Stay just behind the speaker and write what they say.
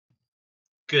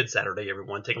Good Saturday,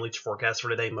 everyone. Taking a look at your forecast for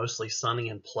today. Mostly sunny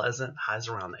and pleasant. Highs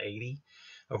around 80.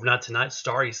 Overnight tonight,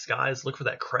 starry skies. Look for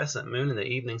that crescent moon in the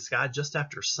evening sky just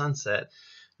after sunset.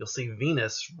 You'll see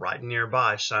Venus right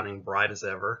nearby, shining bright as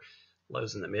ever.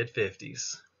 Lows in the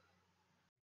mid-50s.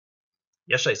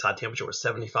 Yesterday's high temperature was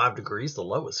 75 degrees. The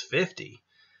low was 50.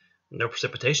 No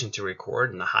precipitation to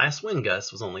record, and the highest wind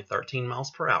gust was only 13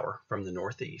 miles per hour from the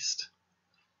northeast.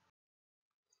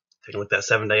 Taking a look at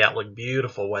that 7-day outlook,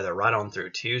 beautiful weather right on through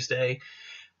Tuesday.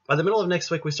 By the middle of next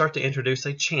week, we start to introduce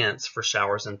a chance for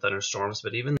showers and thunderstorms,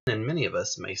 but even then, many of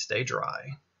us may stay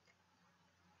dry.